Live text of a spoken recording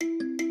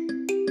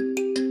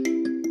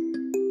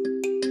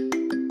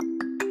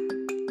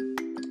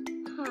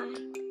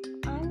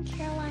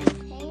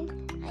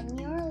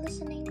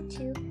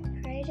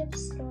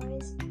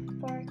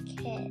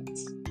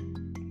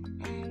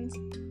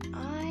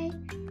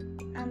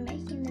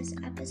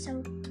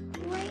episode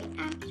right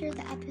after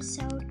the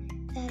episode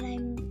that I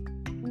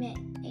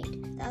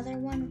made. The other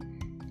one,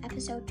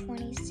 episode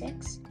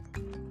 26.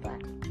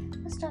 But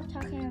let's start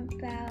talking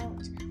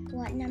about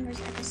what numbers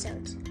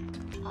episodes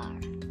are.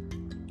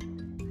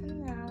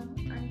 And now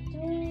I'm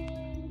doing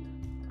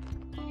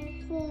a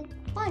whole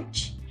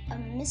bunch of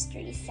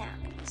mystery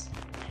sounds.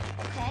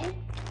 Okay?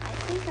 I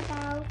think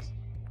about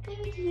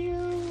maybe to you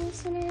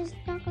listeners,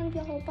 not going to be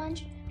a whole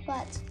bunch,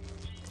 but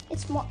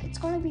it's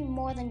going to be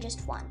more than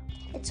just one.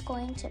 It's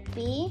going to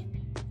be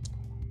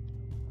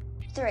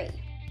 3.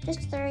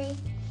 Just 3.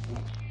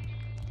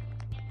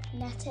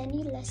 Not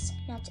any less,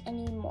 not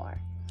any more.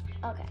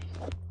 Okay.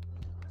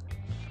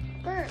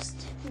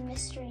 First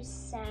mystery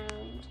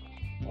sound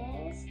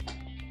is...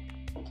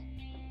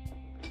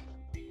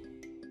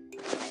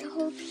 I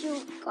hope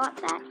you got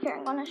that. Here,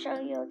 I'm going to show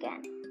you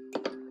again.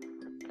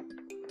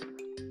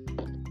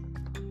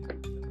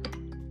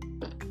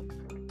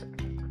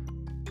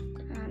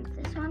 And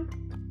this one.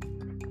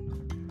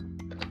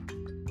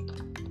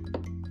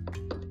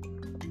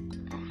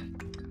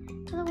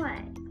 By the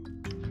way,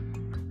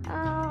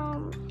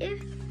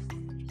 if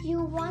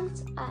you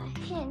want a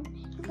hint,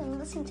 you can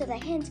listen to the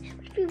hint.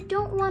 But if you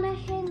don't want a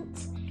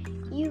hint,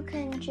 you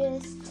can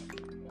just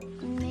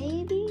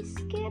maybe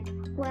skip.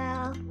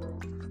 Well,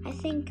 I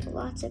think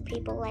lots of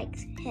people like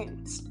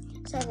hints.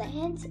 So the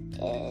hint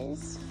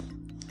is,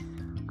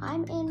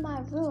 I'm in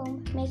my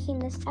room making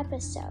this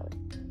episode.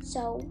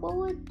 So what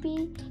would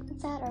be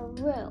inside a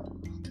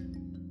room?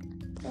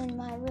 In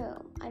my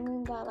room. I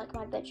mean by like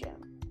my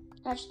bedroom.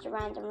 Not just a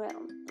random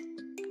room.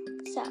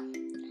 So,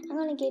 I'm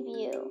going to give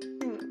you,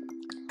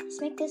 let's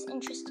make this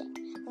interesting.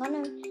 I'm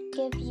going to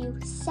give you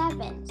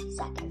 7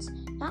 seconds.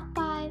 Not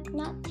 5,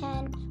 not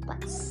 10,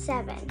 but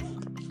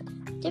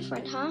 7.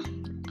 Different, huh?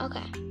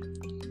 Okay.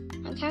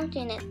 I'm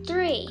counting it.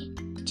 3,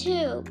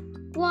 2,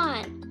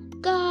 1,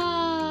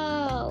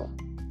 go!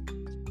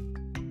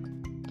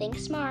 Think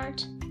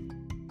smart.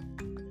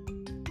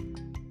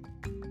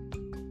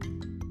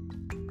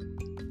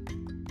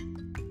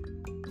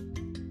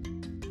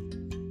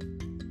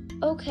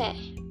 Okay.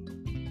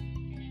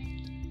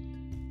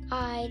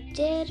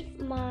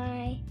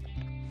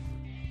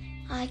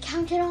 I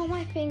counted all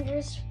my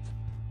fingers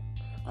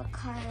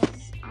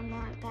because I'm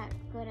not that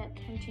good at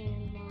counting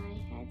in my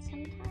head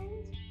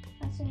sometimes.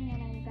 Not saying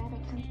that I'm bad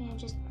at counting,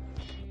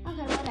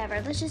 okay,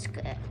 whatever. Let's just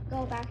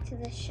go back to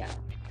the show.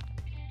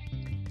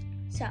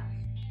 So,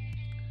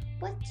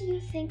 what do you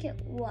think it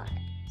was?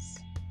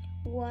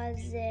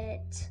 Was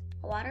it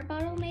a water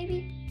bottle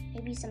maybe?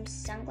 Maybe some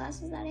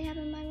sunglasses that I have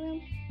in my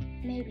room?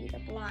 Maybe the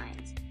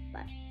blinds,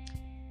 but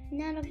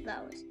none of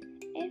those.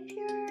 If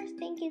you're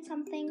thinking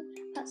something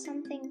about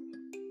something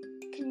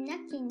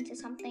connecting to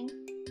something,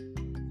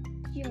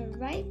 you're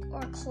right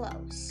or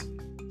close.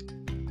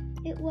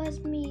 It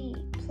was me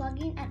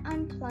plugging and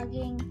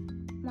unplugging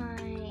my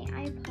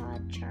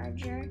iPod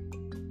charger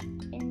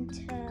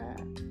into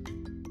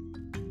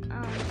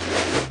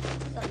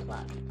the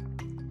plug.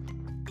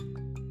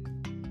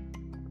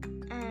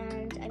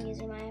 And I'm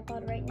using my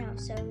iPod right now,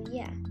 so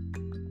yeah.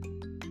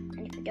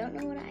 And if you don't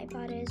know what an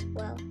iPod is,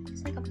 well,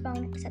 it's like a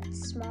phone except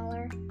it's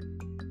smaller.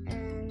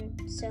 And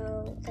so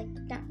it's like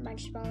not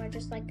much smaller,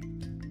 just like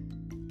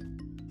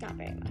not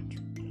very much.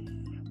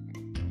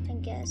 I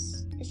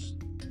guess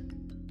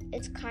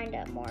it's kind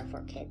of more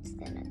for kids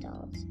than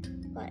adults,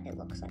 but it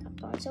looks like a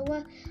phone. So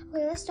okay,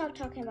 let's stop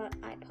talking about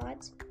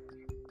iPods.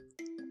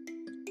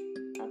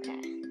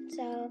 Okay,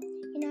 so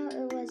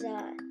it was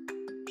a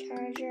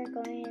charger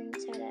going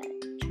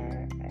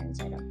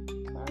inside a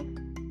plug.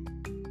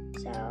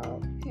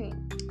 So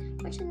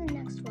what should the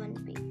next one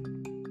be?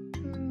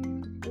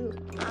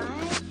 I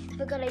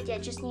have a good idea.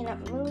 Just need to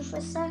move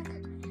a sec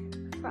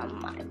from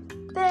my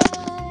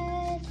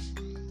bed.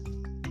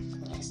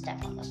 I'm gonna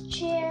step on this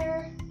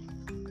chair.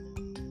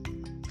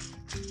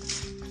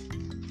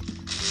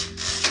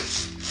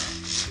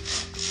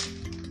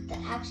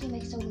 That actually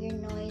makes a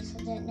weird noise. I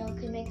didn't know it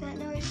could make that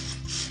noise.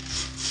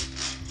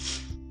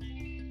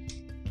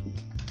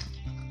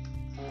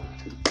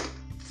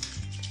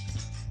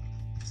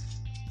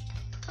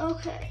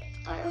 Okay,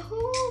 I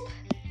hope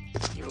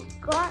you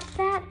got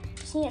that.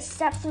 Just need to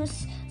step through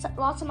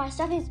lots of my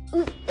stuff.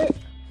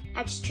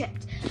 I just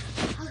tripped.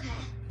 Okay.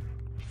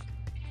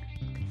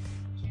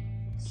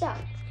 So,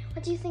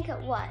 what do you think it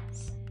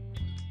was?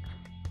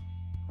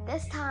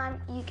 This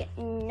time, you get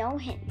no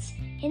hints.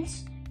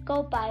 Hints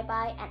go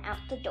bye-bye and out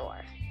the door.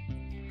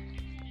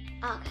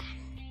 Okay.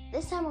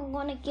 This time, I'm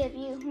going to give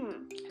you,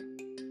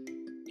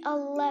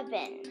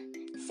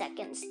 11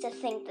 seconds to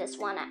think this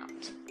one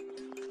out.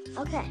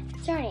 Okay,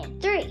 starting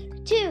in 3,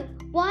 2,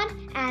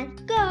 1,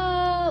 and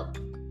go!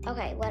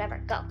 Okay,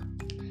 whatever, go.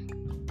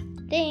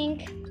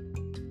 Think.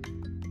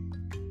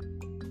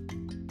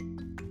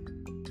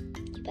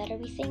 You better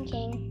be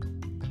thinking.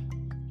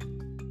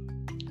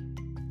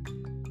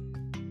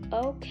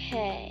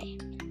 Okay,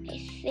 I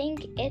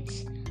think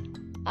it's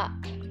up.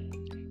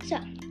 So,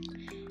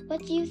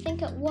 what do you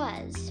think it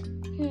was?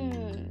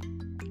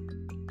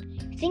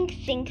 Think.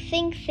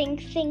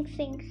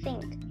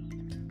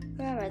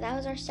 Remember, that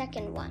was our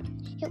second one.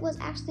 It was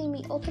actually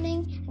me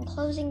opening and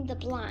closing the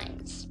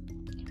blinds.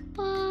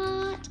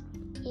 What?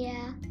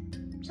 Yeah,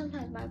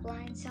 sometimes my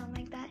blinds sound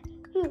like that.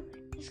 Ooh,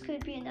 this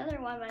could be another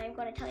one, but I'm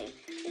going to tell you.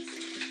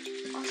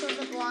 It's also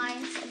the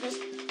blinds.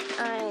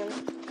 I'm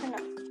kind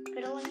of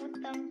fiddling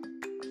with them,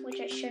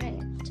 which I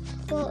shouldn't.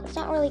 Well, it's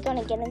not really going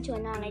to get into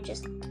it now, and I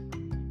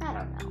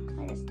don't know.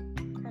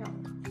 I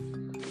don't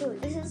know. Ooh,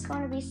 this is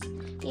going to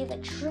be the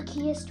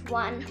trickiest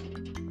one.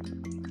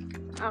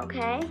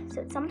 Okay,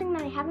 so it's something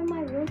that I have in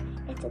my room.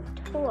 It's a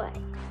toy.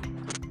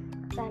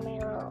 So I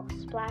made a little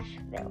splash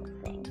fill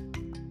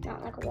thing.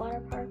 Not like a water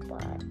park,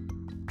 but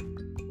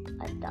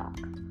a dock.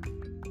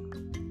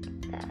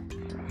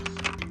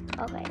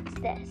 Okay, it's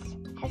this.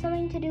 It has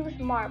something to do with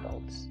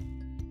marbles.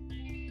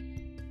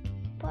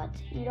 But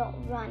you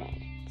don't run in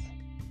it.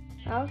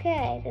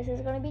 Okay, this is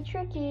going to be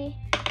tricky.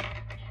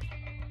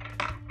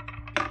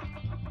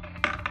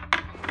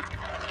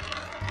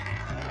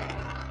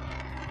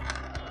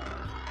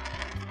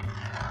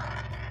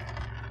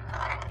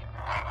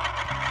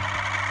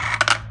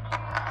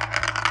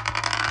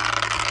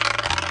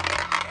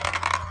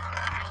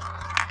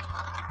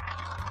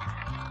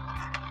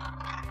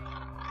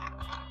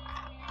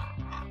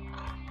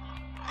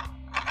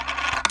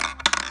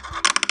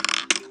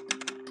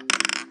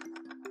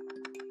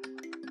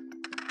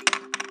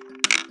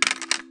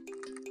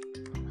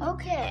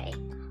 Okay,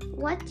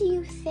 what do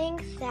you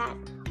think that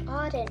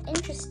odd and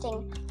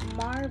interesting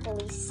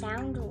marbly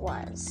sound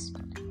was?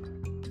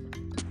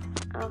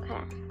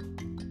 Okay.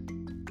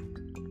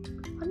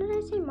 What did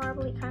I say?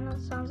 Marbly kind of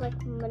sounds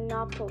like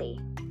Monopoly.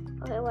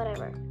 Okay,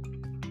 whatever.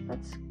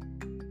 Let's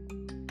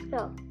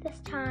go. This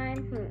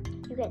time,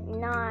 you get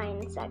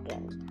 9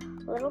 seconds.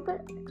 A little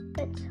bit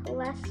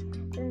less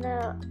than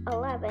the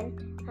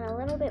 11 and a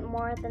little bit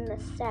more than the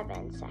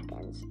 7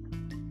 seconds.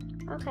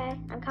 Okay,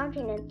 I'm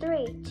counting in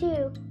 3,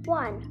 2,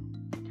 1.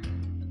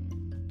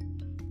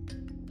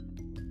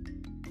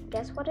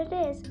 Guess what it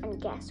is, and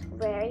guess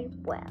very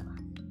well.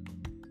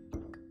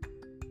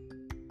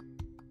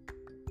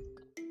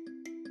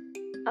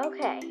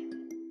 Okay,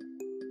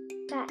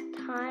 that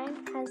time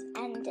has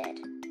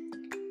ended.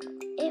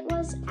 It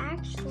was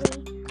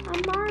actually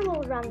a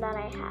marble run that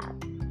I have.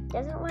 It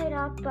doesn't light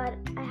up, but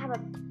I have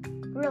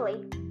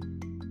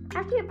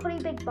actually a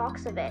pretty big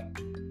box of it.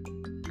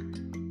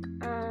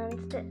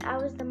 And I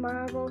was the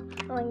marble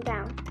going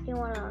down. You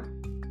want to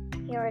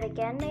hear it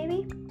again,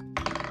 maybe?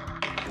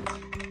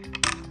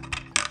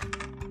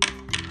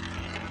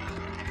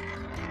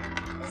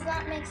 Does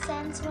that make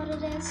sense what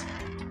it is?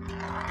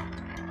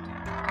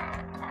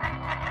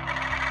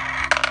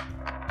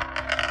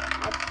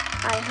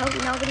 I hope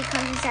nobody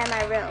comes inside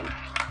my room.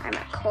 I'm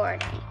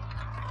recording.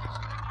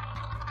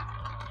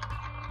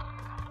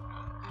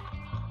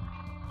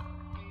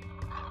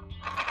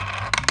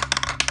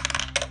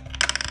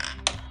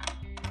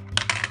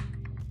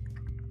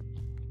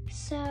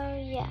 So,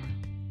 yeah.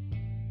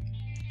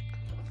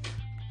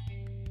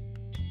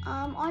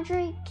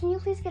 Audrey, can you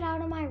please get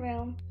out of my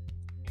room?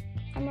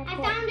 I'm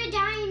recording. I found a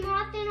dying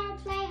moth in our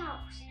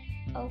playhouse.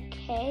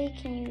 Okay,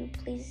 can you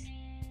please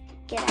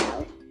get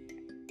out?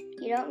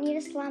 You don't need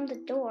to slam the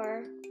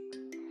door.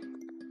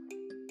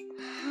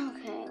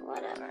 Okay,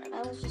 whatever.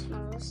 That was just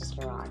my little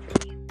sister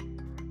Audrey.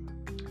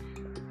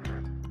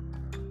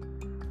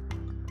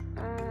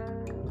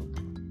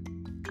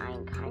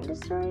 I'm kind of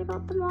sorry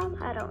about the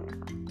moth. I don't know.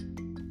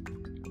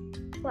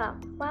 Well,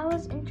 why I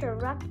was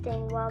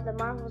interrupting while the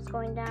marble was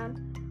going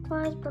down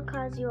was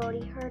because you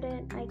already heard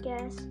it, I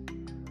guess.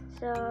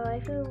 So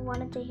if you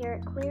wanted to hear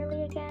it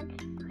clearly again,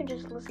 you can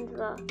just listen to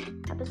the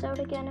episode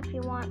again if you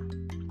want.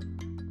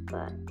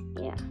 But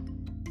yeah.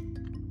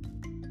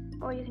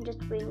 Or you can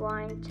just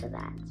rewind to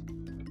that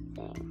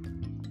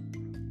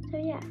thing. So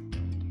yeah.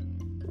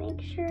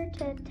 Make sure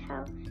to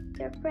tell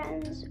your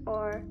friends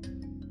or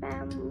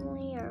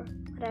family or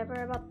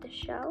whatever about the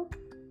show.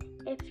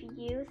 If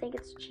you think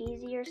it's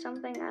cheesy or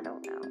something, I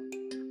don't know.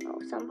 Oh,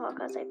 some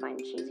podcasts I find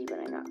cheesy, but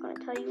I'm not going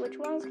to tell you which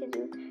ones because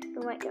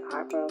you might get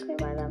heartbroken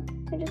by them.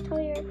 And just tell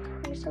your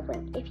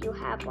sibling if you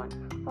have one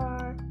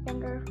or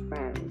younger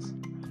friends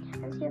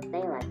and see if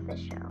they like the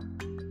show.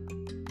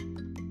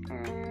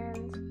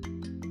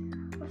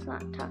 And let's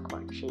not talk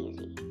about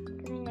cheesy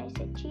because when I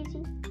say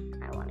cheesy,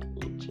 I want to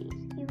eat cheese.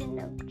 Even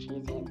though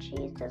cheesy and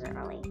cheese doesn't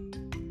really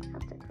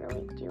have to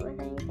really do with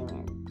anything,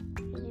 and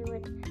cheesy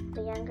with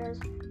the youngers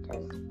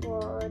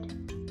would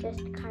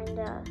just kind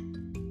of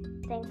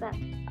think that,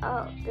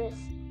 oh,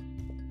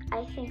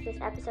 I think this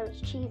episode's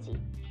cheesy,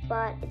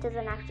 but it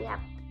doesn't actually have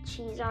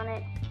cheese on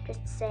it,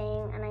 just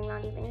saying, and I'm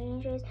not even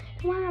eating cheese.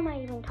 So why am I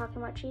even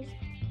talking about cheese?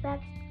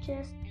 That's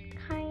just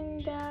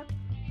kind of,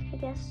 I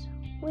guess,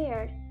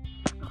 weird.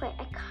 Okay,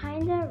 I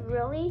kind of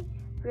really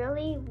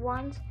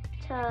want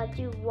to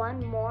do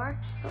one more.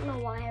 I don't know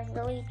why I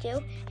really do.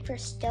 If you're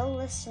still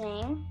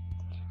listening,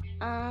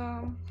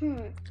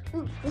 ooh,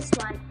 this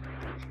one.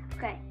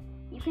 Okay,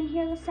 you can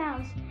hear the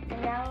sounds,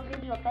 and now I'll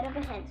give you a bit of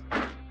a hint.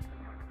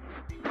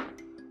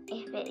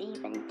 If it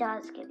even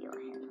does give you a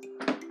hint.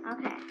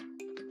 Okay,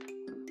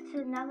 this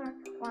is another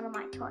one of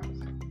my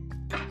toys.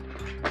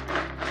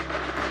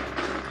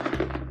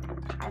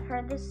 I've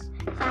heard this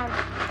sound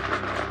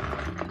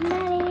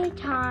many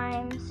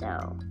times,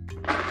 so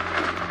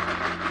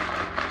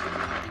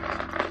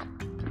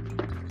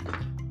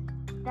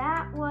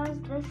that was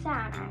the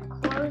sound. I'm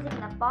closing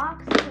the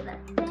box to the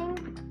thing.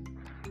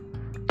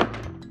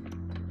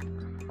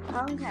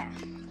 Okay.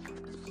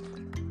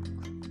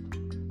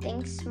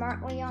 Think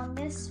smartly on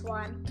this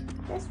one.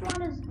 This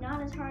one is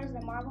not as hard as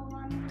the marble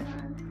one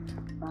was,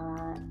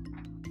 but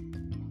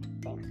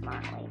think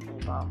smartly,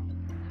 people.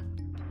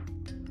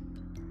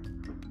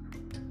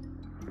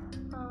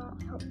 I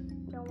hope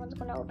no one's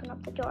gonna open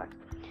up the door.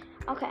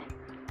 Okay,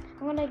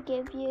 I'm gonna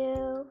give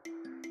you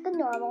the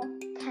normal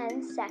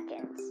 10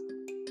 seconds.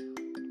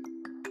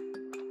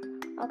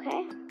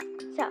 Okay,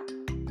 so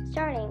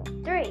starting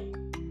 3,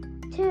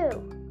 2,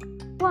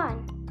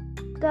 1,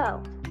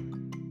 go.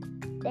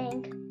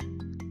 Think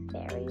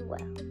very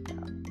well,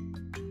 though.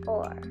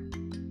 Or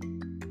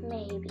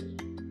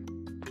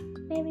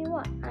maybe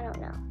what? I don't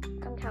know.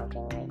 I'm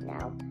counting right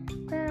now.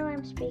 Well,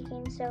 I'm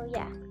speaking, so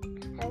yeah.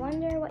 I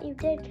wonder what you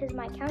did because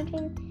my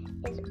counting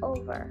is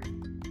over.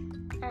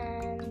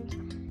 And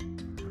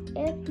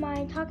if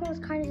my talking was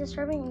kind of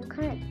disturbing and you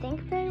couldn't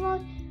think very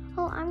well,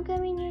 I'm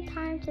giving you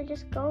time to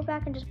just go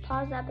back and just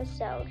pause the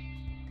episode.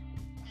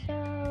 So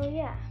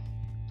yeah.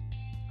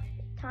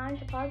 Time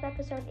to pause the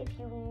episode if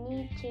you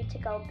need to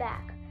go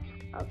back.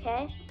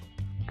 Okay?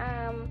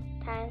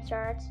 Time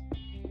starts.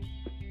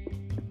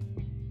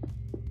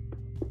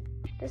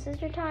 This is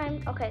your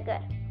time. Okay,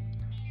 good.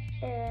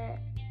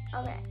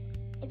 Okay.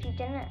 If you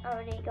didn't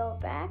already go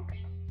back,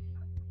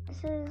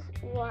 this is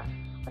what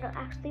it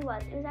actually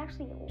was. It was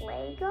actually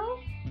Lego.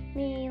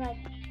 Me like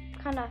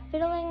kind of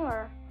fiddling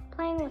or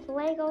playing with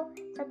Lego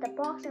at the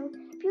box, and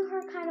if you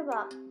heard kind of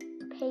a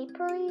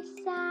papery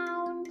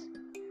sound,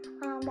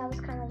 that was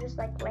kind of just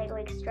like Lego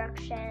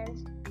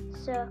instructions.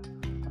 So,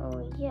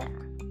 oh yeah.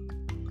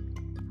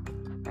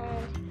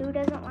 And who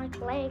doesn't like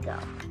Lego?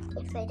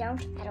 If they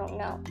don't, I don't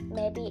know.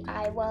 Maybe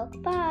I will.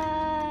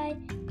 Bye.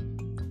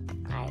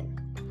 I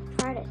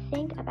try to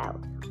think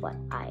about what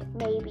I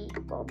maybe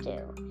will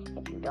do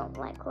if you don't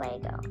like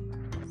Lego.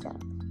 So,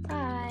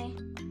 bye.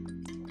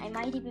 I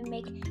might even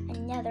make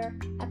another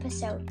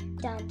episode.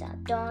 Dun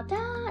dun dun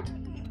dun.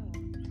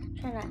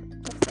 Trying to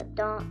mix the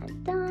dun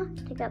and dun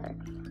together.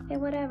 Okay,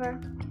 whatever.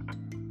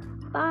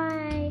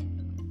 Bye,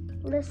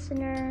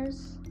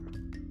 listeners.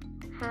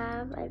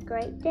 Have a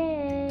great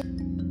day.